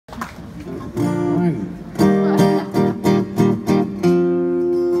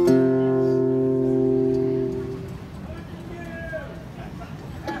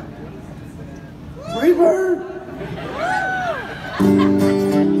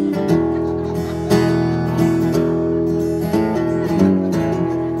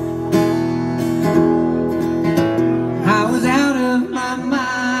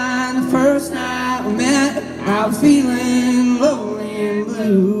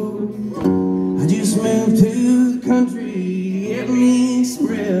I just moved to the country to get me some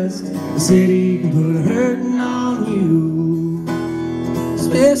rest. The city can put a hurting on you,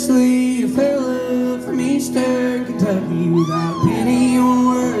 especially a fella from Eastern Kentucky without a penny or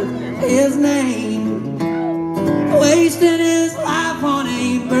worth his name, wasting his life on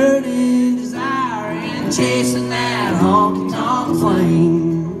a burning desire and chasing that honky tonk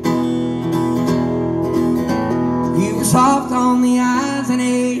flame. You were soft on the eyes and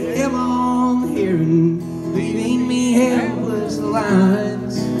a hem on the hearing, leaving me helpless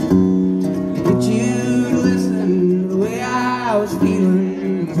lines. Get you to listen to the way I was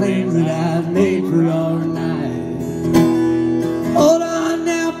feeling, the plans that I've made for our night. Hold on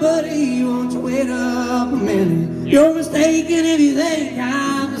now, buddy, won't you wait up a minute? You're mistaken if you think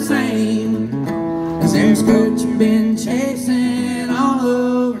I'm the same as them skirts you've been chasing all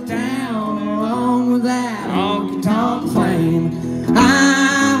over town, along with that honky tonk flame.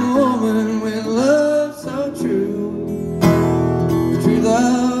 I'm a woman with love so true. The truth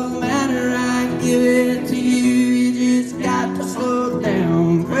of the matter, I give it to you. You just got to slow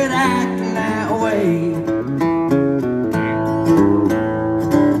down, quit acting that way.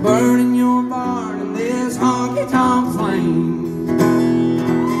 Burning your barn in this honky tonk flame.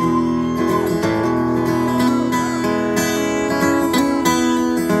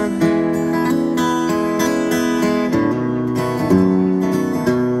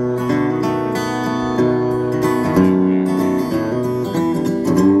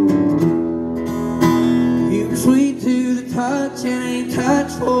 And a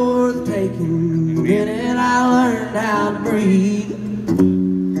touch for the taking. In it I learned how to breathe.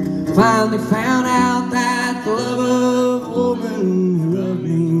 Finally found out that the love of a woman who loved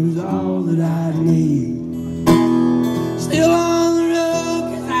me was all that I need. Still on the road,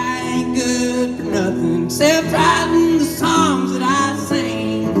 'cause I ain't good for nothing except writing the songs that I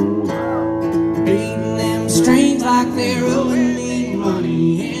sing, beating them strings like they're owing me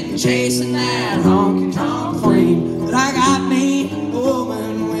money, and chasing that honky tonk flame. But I got me a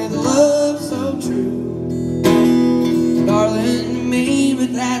woman with love so true, darling to me,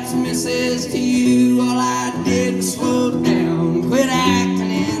 but that's Mrs. to you. All I did was slow down, quit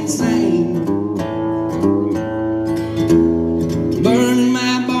acting insane. Burning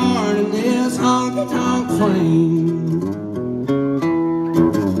my barn in this honky tonk flame.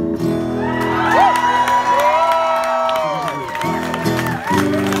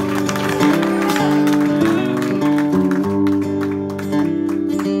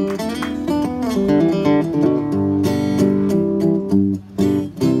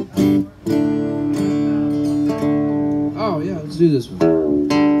 Do this one.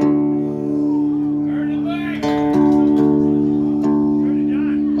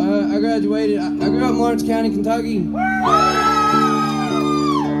 I graduated. I grew up in Lawrence County, Kentucky.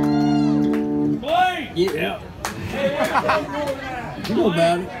 Yeah. You know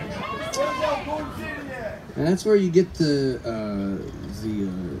about it. And that's where you get the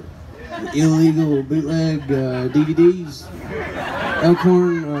illegal bootleg DVDs.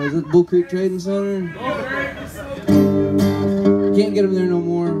 Elkhorn, is that Bull Creek Trading Center? Can't get them there no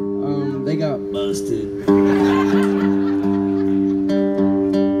more. They got busted.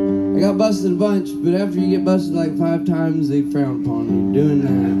 They got busted a bunch, but after you get busted like 5 times, they frown upon you doing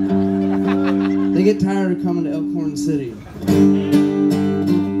that. They get tired of coming to Elkhorn City.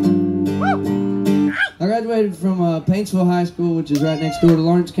 I graduated from Paintsville High School, which is right next door to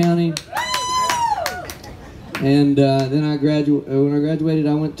Lawrence County. And then when I graduated,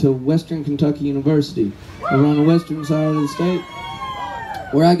 I went to Western Kentucky University, over on the western side of the state,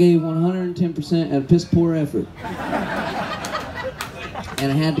 where I gave 110% at a piss poor effort. And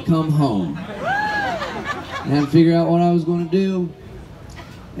I had to come home. I had to figure out what I was going to do.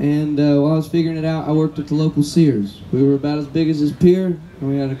 And while I was figuring it out, I worked at the local Sears. We were about as big as this Pier, and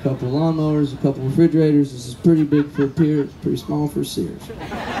we had a couple of lawnmowers, a couple of refrigerators. This is pretty big for a Pier, it's pretty small for Sears.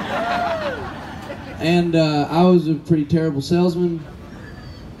 And I was a pretty terrible salesman.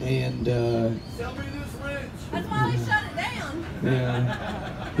 And that's why they shut it down. Yeah,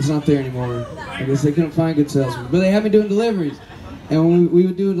 it's not there anymore. I guess they couldn't find good salesmen. But they had me doing deliveries. And we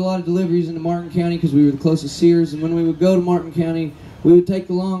would do a lot of deliveries into Martin County because we were the closest Sears. And when we would go to Martin County, we would take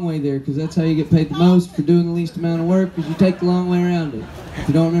the long way there because that's how you get paid the most for doing the least amount of work, because you take the long way around it. If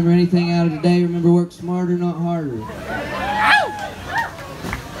you don't remember anything out of today, remember work smarter, not harder.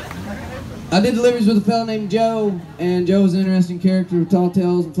 I did deliveries with a fella named Joe, and Joe was an interesting character with tall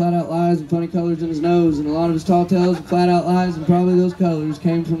tales and flat out lies and funny colors in his nose, and a lot of his tall tales and flat out lies and probably those colors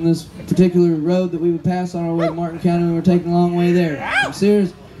came from this particular road that we would pass on our way to Martin County when we were taking a long way there. From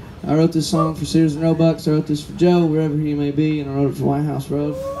Sears, I wrote this song for Sears and Roebuck. I wrote this for Joe, wherever he may be, and I wrote it for Whitehouse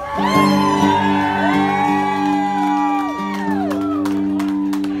Road.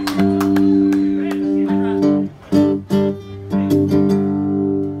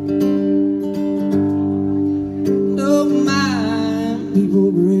 Don't mind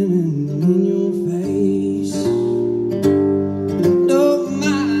people grinning in your face. Don't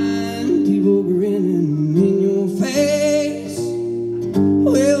mind people grinning in your face.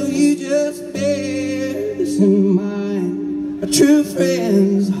 Well, you just bear this in mind. A true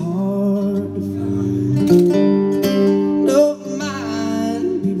friend's hard to find. Don't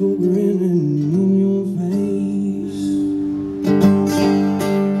mind people grinning in your face.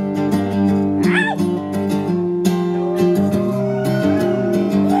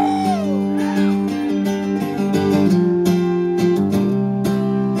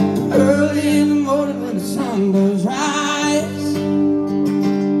 Early in the morning when the sun does rise,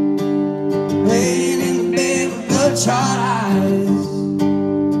 laying in the bed with bloodshot eyes,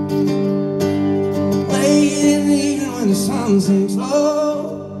 laying in the evening when the sun sinks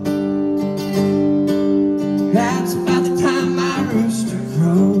low, that's about the time my rooster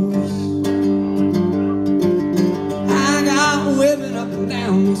crows. I got women up and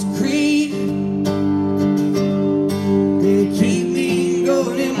down this creek, they keep me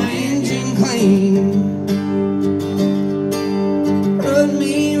going in my engine clean. Run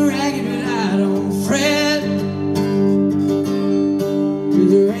me ragged but I don't fret, 'cause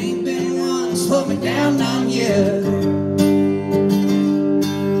there ain't been one slow me down none yet.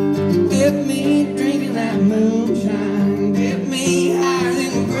 Get me drinking that moonshine, get me higher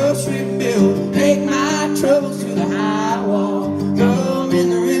than the grocery bill, take my troubles to the high wall, throw 'em in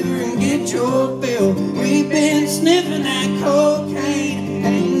the river and get your fill. We've been sniffing that cocaine,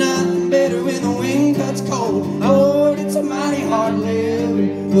 ain't nothing better when the wind cuts cold. Lord, it's a mighty hard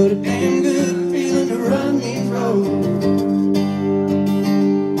living, but a damn good feeling to run these roads.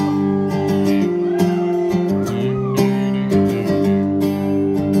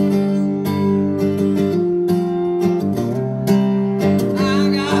 I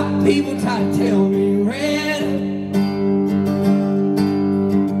got people try to tell me, Red,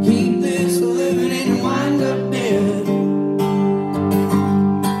 keep this living and you wind up dead.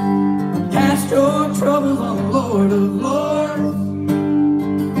 Cast your troubles on the Lord of Lords,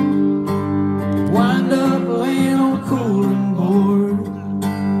 wind up laying on a cooling board.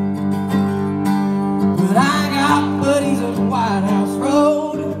 But I got buddies at the Whitehouse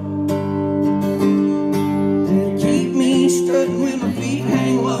Road, and keep me strutting when my feet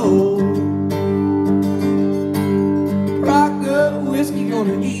hang low. Rock up whiskey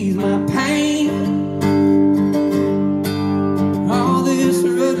gonna ease my pain, all this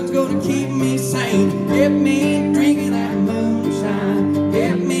running's gonna keep me sane. Get me drinking that moonshine,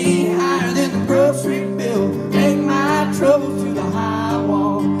 get me higher than the grocery bill, take my troubles to the high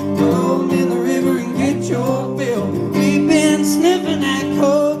wall, throw 'em in the river and get your fill. We've been sniffing that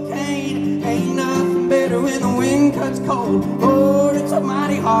cocaine, ain't nothing better when the wind cuts cold. Lord, it's a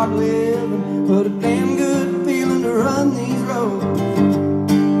mighty hard living, but a damn good feeling to run these roads.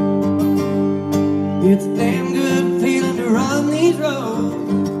 It's a damn good feeling to run these roads.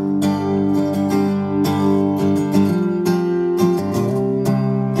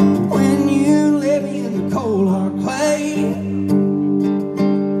 When you lay me in the cold hard clay,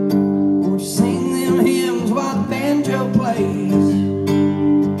 won't you sing them hymns while the banjo plays?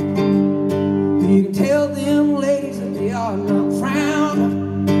 You can tell them ladies that they ought not frown,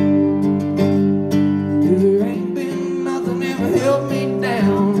 'cause there ain't been nothing ever held me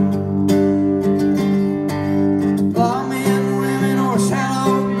down. Lawmen, women, or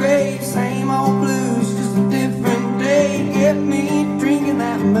shallow graves, same old blues, just a different day. Get me drinking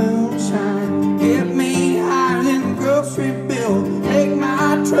that moonshine, get me higher than the grocery bill, take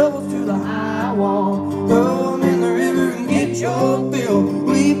my troubles to the high wall, throw 'em in the river and get your fill.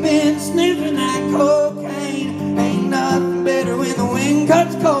 We've been sniffing that cocaine, ain't nothing better when the wind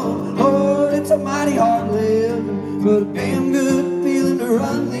cuts cold. Lord, it's a mighty hard living, but a damn good feeling to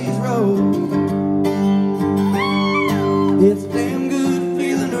run these roads.